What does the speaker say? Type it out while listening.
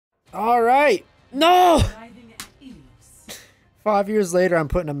All right. No! 5 years later, I'm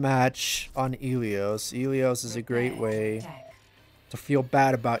putting a match on Ilios. Ilios is a great way to feel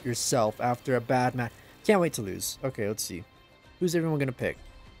bad about yourself after a bad match. Can't wait to lose. Okay, let's see. Who's everyone going to pick?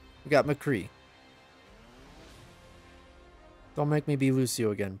 We got McCree. Don't make me be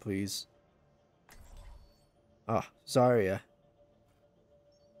Lucio again, please. Ah, Zarya.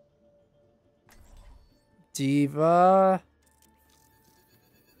 Diva.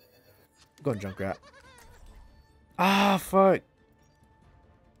 I'm going Junkrat. Ah, fuck.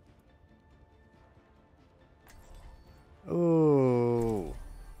 Ooh.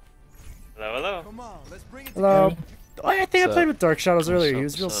 Hello, hello. Come on, let's bring it Hello. together. Oh, I think I played with Dark Shadows earlier. He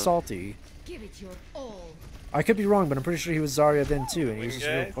was real What's up? salty. Give it your all. I could be wrong, but I'm pretty sure he was Zarya then too, and he was just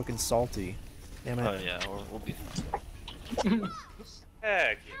real Okay. fucking salty. Damn it. Oh yeah, we'll be.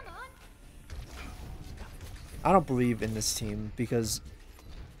 Heck yeah. I don't believe in this team because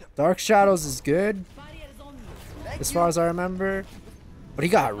Dark Shadows is good, as far as I remember, but he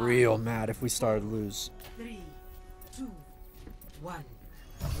got real mad if we started to lose. 3, 2, 1.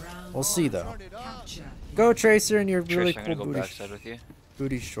 We'll see though. Turn it up. Go Tracer and your really Tracer, I'm cool gonna go booty, backside with you.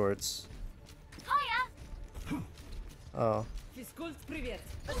 booty shorts. Oh, Физкульт, привет.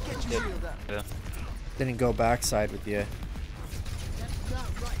 Let's get you healed up. Yeah. didn't go backside with you. That's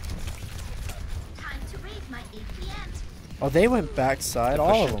not right. Time to raise my APM. Oh, they went backside, Push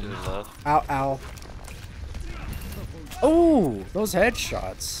all him of to them. the left. Ow, ow. Oh, those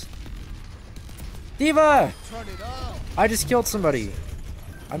headshots. Diva! Turn it up. I just killed somebody.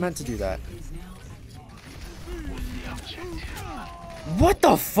 I meant to do that. What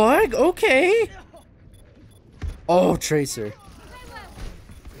the fuck? Okay. Oh, Tracer.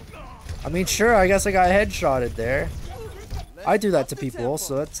 I mean, sure, I guess I got headshotted there. I do that to people,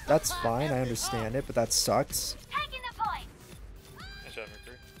 so that's fine. I understand it, but that sucks. Taking the point. Nice job,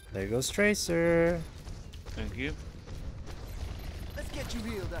 McCree. There goes Tracer. Thank you. Let's get you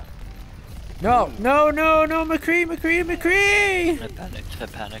healed up. No, no, no, no, McCree, McCree, McCree! I panicked. I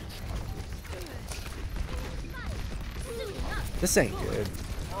panicked. This ain't good.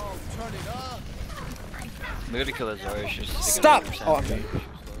 Oh, turn it up. We gotta kill that Zarya. She's taking Stop! 80% Oh, damage.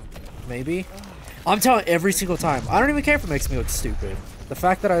 Maybe. I'm telling every single time. I don't even care if it makes me look stupid. The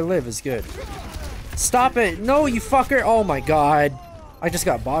fact that I live is good. Stop it! No, you fucker! Oh my god. I just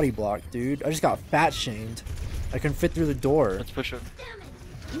got body blocked, dude. I just got fat shamed. I couldn't fit through the door. Let's push her.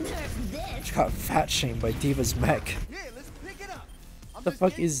 I just got fat shamed by Diva's mech. Yeah, let's pick it up. I'm What the just fuck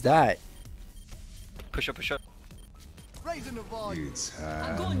getting is that? Push up, push up. raising the volume.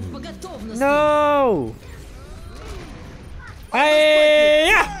 Огонь по готовности. No!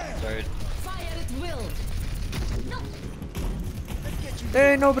 Hey! Sorry. Fire at will. Let's get you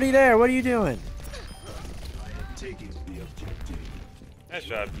There ain't nobody there. What are you doing? Nice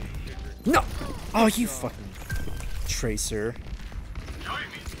job. No! Oh, you fucking Tracer.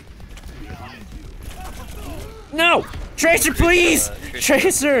 No! Tracer, please!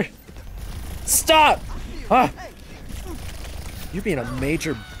 Tracer! Stop! Ah! You're being a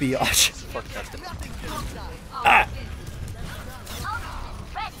major biatch. Fuck that. Ah!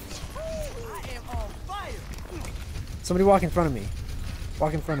 I am on fire. Somebody walk in front of me.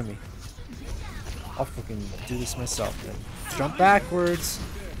 Walk in front of me. I'll fucking do this myself then. Jump backwards.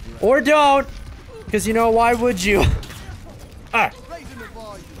 Or don't! Because you know, why would you? Ah! Raising the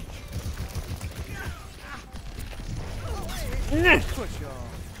volume. Nah. Push on.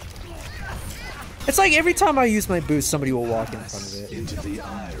 It's like every time I use my boost, somebody will walk in front of it. Into the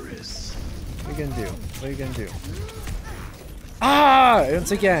iris. What are you gonna do? What are you gonna do? Ah!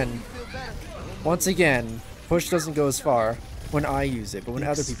 Once again, push doesn't go as far when I use it, but when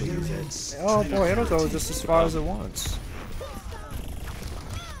other people use it, oh boy, it'll go just as far as it wants.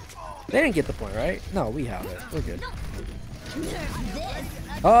 They didn't get the point, right? No, we have it. We're good.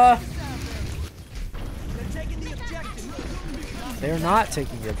 They're taking the objective. They're not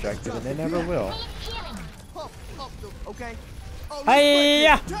taking the objective, and they never will. Pump the, okay? Oh,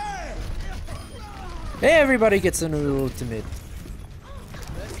 Hiya! let's break it. Hey, everybody gets an ultimate.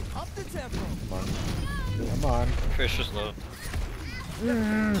 Let's up the tempo. Come on. Come on. Fish is low.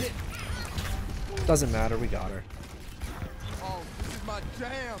 Doesn't matter, we got her. Oh, this is my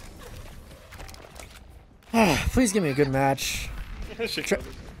jam. Please give me a good match. Tra-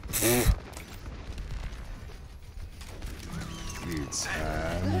 It's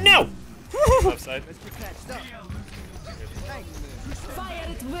no! Left side. Let's get patched up. Thank you. Fire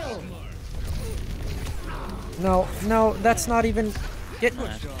at will. No, no, that's not even... Get...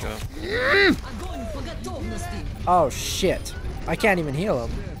 Nice, go. Огонь по готовности. Oh, shit. I can't even heal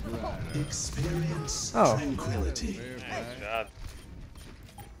him. experience Oh. tranquility. Nice job.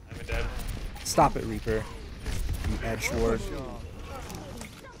 I'm Stop it, Reaper. You edgelord.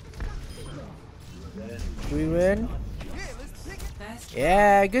 Do we win?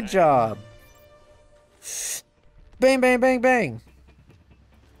 Yeah, good job. Bang, bang, bang, bang.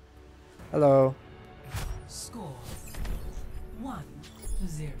 Hello. Score 1-0.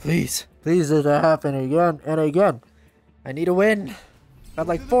 Please. Please let that happen again and again. I need a win. I've had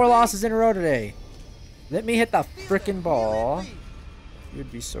like 4 losses in a row today. Let me hit the frickin' ball.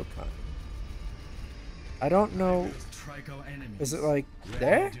 You'd be so kind. I don't know. Is it like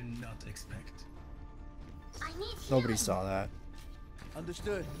there? I need Nobody saw that.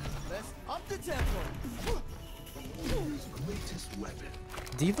 Understood. Let's up the tempo.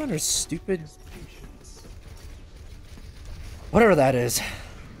 Devon or stupid? Whatever that is.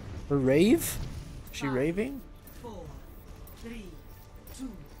 A rave? Is she raving? 4, 3, 2,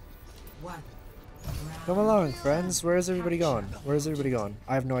 1. Come along, friends. Where is everybody going? Where is everybody going?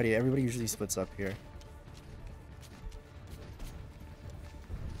 I have no idea. Everybody usually splits up here.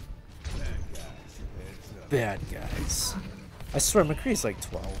 Bad guys. I swear, McCree's like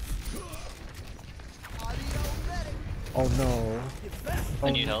 12. Oh no. Oh,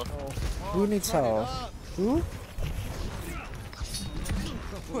 I need help. no. Who needs help? Who?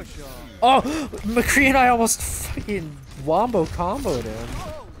 Oh! McCree and I almost fucking wombo comboed him.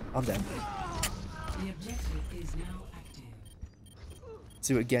 I'm dead. The objective is now active.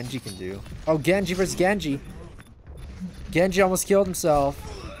 See what Genji can do. Oh, Genji versus Genji. Genji almost killed himself.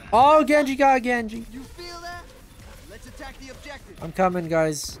 Oh, Genji got Genji. You feel that? Let's attack the objective. I'm coming,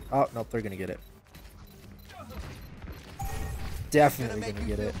 guys. Oh, nope, they're gonna get it. Definitely gonna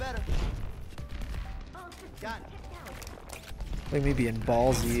get it. Got it. Look at me being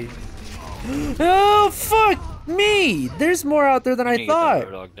ballsy. Oh, fuck me! There's more out there than I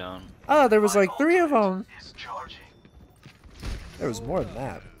thought. Dog down. Oh, there was like 3 of them. There was more than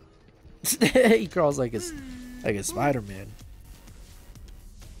that. He crawls like a Spider-Man.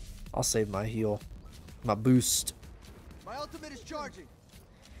 I'll save my heal. My boost. My ultimate is charging.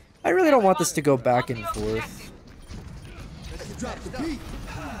 I really don't want this to go back and forth. Let's drop the beat.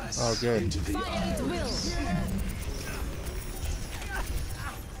 Oh, good. Fire at will.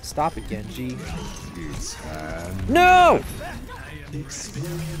 Stop it, Genji. No! Thank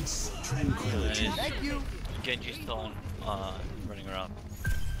you. Genji's still on, running around.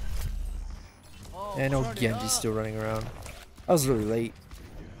 Oh, I know turn it Genji's up. still running around. I was really late.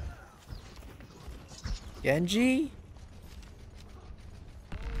 Genji?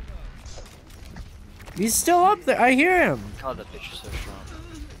 He's still up there. I hear him. God, that bitch is so strong.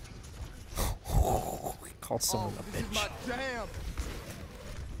 He called someone a This is bitch. my jam.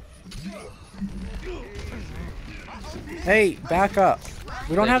 Hey, back up.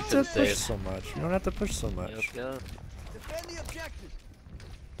 We don't Thank have you to for the push save. so much. We don't have to push so much. Yep. Defend the objective.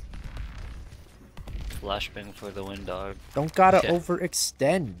 Flashbang for the win, dog. Don't gotta Yeah.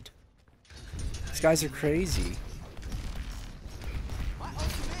 overextend. These guys are crazy. My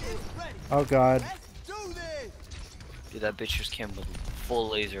ultimate is ready. Oh god. Let's do this. Dude, that bitch just came with full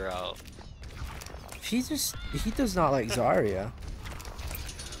laser out. He does not like Zarya.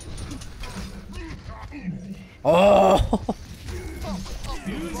 Oh!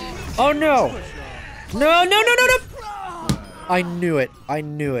 Oh no! No, no, no, no, no! I knew it. I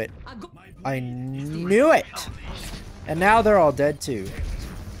knew it. I knew it! And now they're all dead too.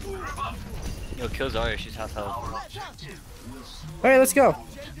 Yo, kill Zarya, she's half health. Alright, let's go.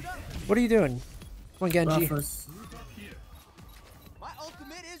 What are you doing? Come on, Genji. My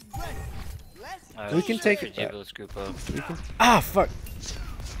ultimate is ready. Let's We can take it. Let's group up. Ah, fuck.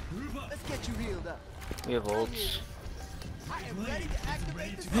 let's get you healed up. We have ults. I am ready to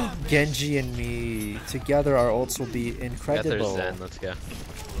activate the bomb. Genji and me. Together, our ults will be Got their incredible. Zen, let's go.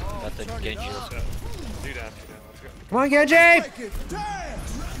 Got the Genji. Let's go. Do that. Let's go. Come on, Genji! Break it. Damn.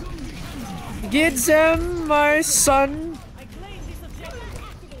 Get them, my son!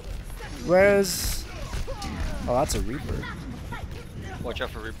 Where's... Oh, that's a Reaper. Watch out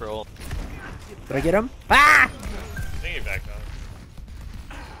for Reaper ult. Did I get him? Ah! Bring it back down.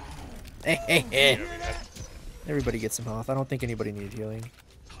 Hey, hey, hey. I mean, that's Everybody gets some health. I don't think anybody needed healing.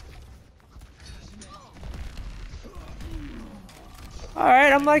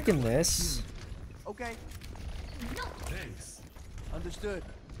 Alright, I'm liking this. Okay. Understood.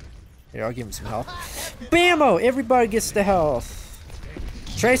 Here, I'll give him some health. Bammo! Everybody gets the health.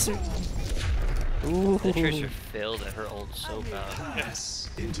 Tracer. Ooh. The Tracer failed at her ult so bad.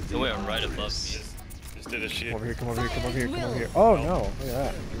 It went right above me. just did a shit. Come over here, come over here, come over here, come over here. Oh no, look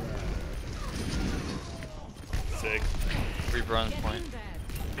at Sick. Reaper on point.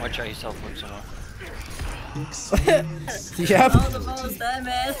 Watch out, he's teleporting somewhere. that. Yep. All the most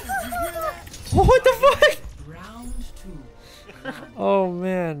damage. What the fuck? Round 2. Oh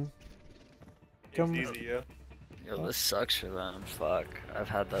man. It's easy, yo. Yo, this sucks for them. Fuck. I've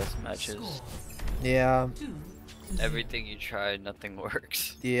had those matches. Score Yeah. 2. Everything you try, nothing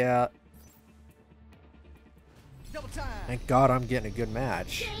works. Yeah. Double time. Thank God I'm getting a good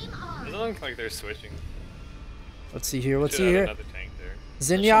match. Game on. Doesn't look like they're switching. Let's see here. Let's Should see have here. another tank there.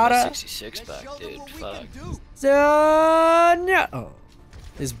 Zenyatta. 66 Let's back, show them dude. what we Fuck. can do. Zenya. Oh.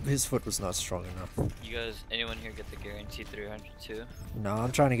 His foot was not strong enough. You guys, anyone here get the guaranteed 300 too? No,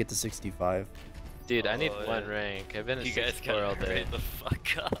 I'm trying to get to 65. Dude, I need Oh, one yeah. rank. I've been a You guys 64 all gotta day. hurry the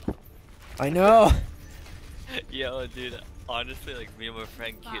fuck up. I know. Yo, dude, honestly, like me and my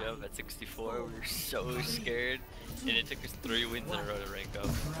friend queued up at 64. We were so scared, and it took us 3 wins in a row to rank up.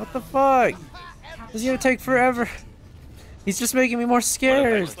 What the fuck? This is gonna take forever. He's just making me more What if I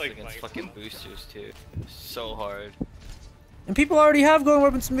scared. was against fucking boosters too? So hard. And people already have gold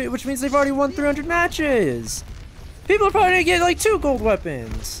weapons, which means they've already won 300 matches. People are probably gonna get like 2 gold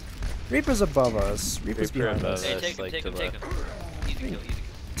weapons. Reaper's above us. Reaper's Reaper behind above us. Hey, us, take him, like take to him, take him. Easy kill, easy kill.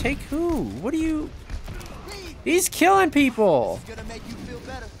 Take who? What are you? He's killing people. Gonna make you feel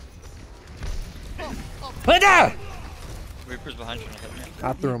better. Ah! Reaper's behind you.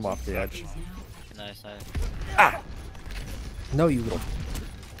 I threw him off the edge. Nice, nice. Ah! No, you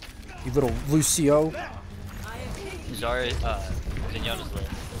little Lucio. Zarya, Zenyatta's lit.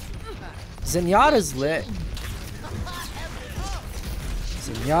 Zenyatta's lit.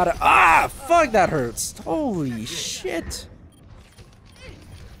 Zenyatta. Ah! Fuck, that hurts. Holy shit.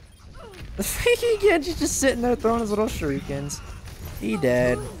 The freaking Genji's just sitting there throwing his little shurikens. He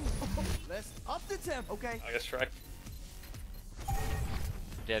dead. Let's up the tempo. Okay. I guess try.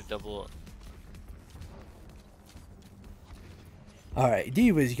 They have double. Alright,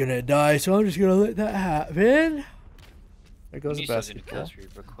 D-Way's gonna die, so I'm just gonna let that happen. There goes the You still need to basketball. cast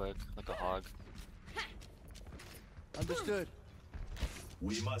Reaper quick, like a hog. Understood.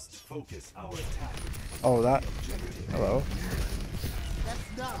 We must focus our attack. Oh, that. Hello.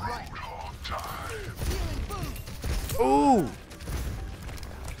 That's not right. Ooh!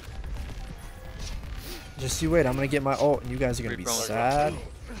 Just you wait, I'm gonna get my ult and you guys are gonna be Reaper on the sad.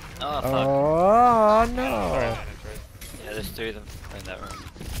 Oh, fuck. Oh no! Yeah, Yeah, there's 3 of them in that room.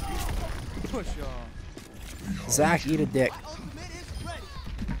 Push on. Zach, eat a dick. Ultimate is ready.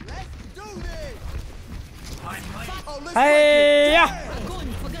 Let's do this. Oh, let's Hey! break Yeah! it.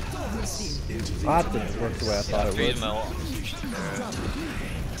 That didn't work the way I thought it 3 would. of my ult.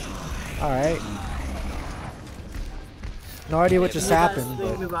 Alright. No idea what just happened,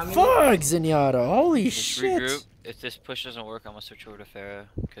 but. Fuck, Zenyatta! Holy Just shit! regroup. If this push doesn't work, I'm gonna switch over to Pharah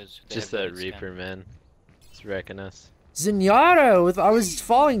because Just that Reaper, man. He's wrecking us. Zenyatta, I was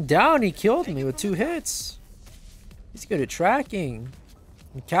falling down, he killed me with 2 hits. He's good at tracking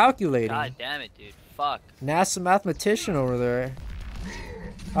and calculating. God damn it, dude. Fuck. NASA mathematician over there.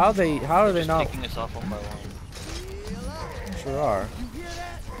 How are they Just not? picking us off one by one. Sure are.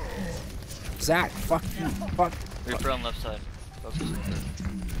 Zach, fuck you, fuck. Reaper on left side. Focus.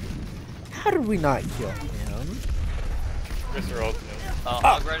 How did we not kill him? Chris are all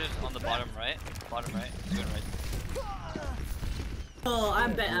Hog Rider's on the bottom right. Bottom right. He's going right. Oh,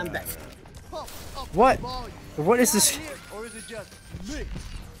 I'm back. What? What is this? Or is it just me?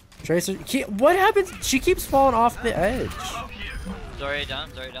 Tracer, what happened? She keeps falling off the edge. Zarya down.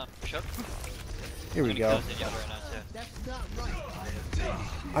 Push up. Here we I'm go. gonna kill Zenyatta right now too. That's not right.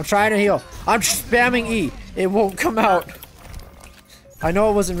 I'm trying to heal. I'm spamming E. It won't come out. I know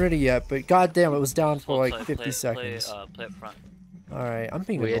it wasn't ready yet, but goddamn, it was down for Hold like side, 50 play, seconds. Play up front. Alright, I'm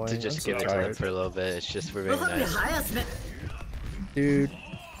being We annoying. had to just I'm so give it to them tired. for a little bit. It's just we're being Look at nice. the highest man. Dude.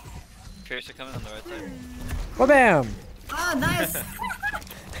 Tracer coming on the right side. Well, bam! Oh, nice.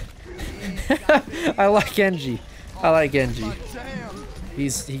 I like Genji. I like Genji. Damn. He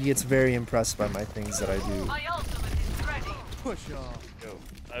gets very impressed by my things that I do. My ultimate is ready. Push on. Yo,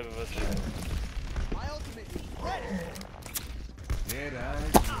 5 of us. My ultimate is ready.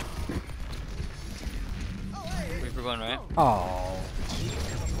 Reaper going right. Oh.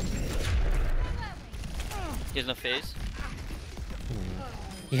 He has no phase.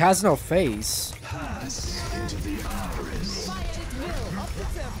 He has no face.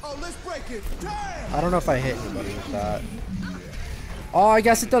 Oh, let's break it. Damn. I don't know if I hit anybody with that. Oh, I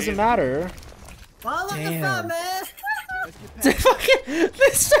guess it doesn't matter. Oh, look at Damn. that, man. this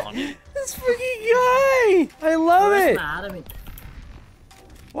freaking guy! I love Where's it! mad at me?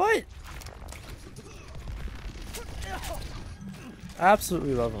 What?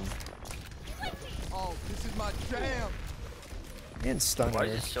 Absolutely love him. Oh, this is my jam. Getting stunned Why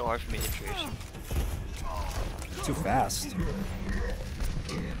here. is it so hard for me to trace? Too fast.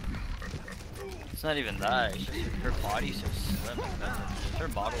 It's not even that. It's just her body's so slim. Like her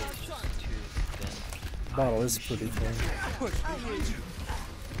model is just too thin. Bottle is pretty thin.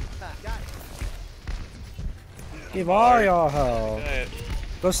 Give all y'all hell. Giant.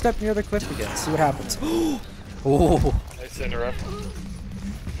 Go step near the cliff again. See what happens. Oh. Nice interrupt.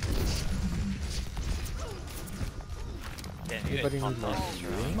 Damn, you Anybody guys pumped need off this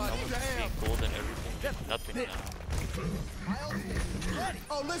round. I want to see gold and everything. Nothing now.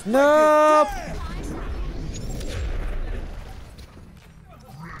 Oh, let's Nope.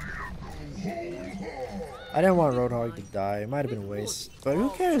 I didn't want Roadhog to die. It might have been a waste. But who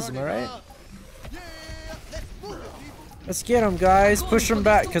cares, am I right? Let's get him, guys. Push him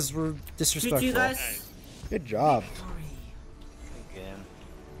back because we're disrespectful. GG, guys. Good job. Good game.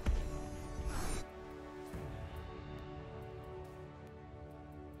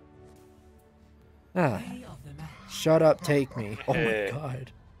 Ah. Shut up, take me. Oh my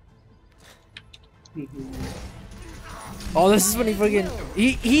god. Oh, this is when he fucking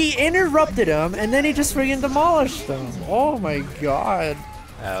he interrupted him and then he just friggin' demolished him. Oh my god.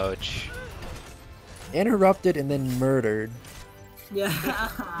 Ouch. Interrupted and then murdered. Yeah.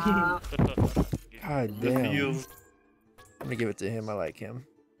 God The damn. feels. I'm gonna give it to him. I like him.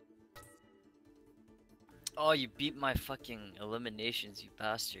 Oh, you beat my fucking eliminations, you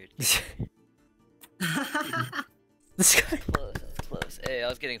bastard. This guy. Close, close. Hey, I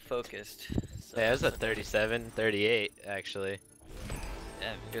was getting focused. So Yeah, it was a 37, 38 actually.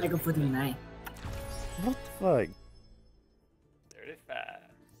 Damn, you I guys go are for the good. 9. What the fuck? 35.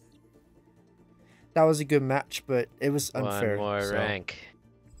 That was a good match, but it was unfair. One more so rank.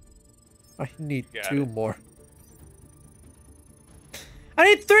 I need Got 2 it. more. I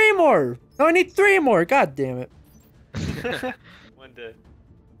need 3 more. No, I need 3 more. God damn it. One day.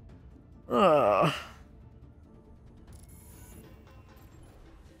 Ugh.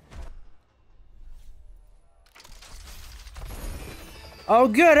 Oh,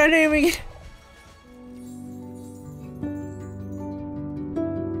 good. I didn't even get...